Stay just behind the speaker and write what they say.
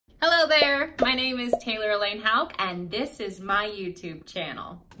Hello there, my name is Taylor Alayne Hauck and this is my YouTube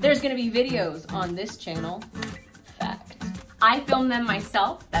channel. There's gonna be videos on this channel. Fact. I film them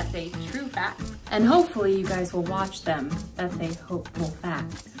myself, that's a true fact. And hopefully you guys will watch them, that's a hopeful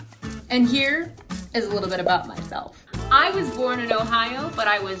fact. And here is a little bit about myself. I was born in Ohio, but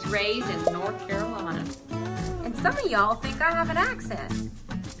I was raised in North Carolina. And some of y'all think I have an accent.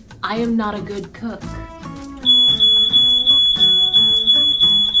 I am not a good cook.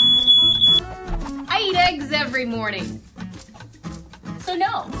 I eat eggs every morning. So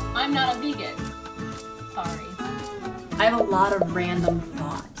no, I'm not a vegan. Sorry. I have a lot of random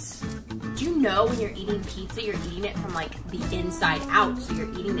thoughts. Do you know when you're eating pizza, you're eating it from like the inside out, so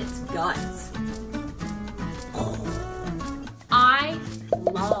you're eating its guts? I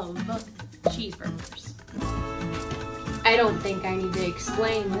love cheeseburgers. I don't think I need to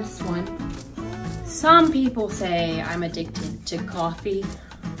explain this one. Some people say I'm addicted to coffee.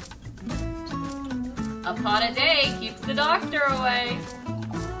 A pot a day keeps the doctor away.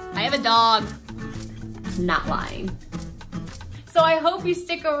 I have a dog. Not lying. So I hope you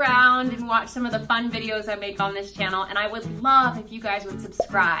stick around and watch some of the fun videos I make on this channel, and I would love if you guys would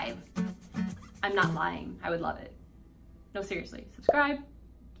subscribe. I'm not lying, I would love it. No, seriously, subscribe,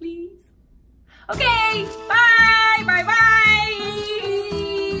 please. Okay, bye, bye, bye.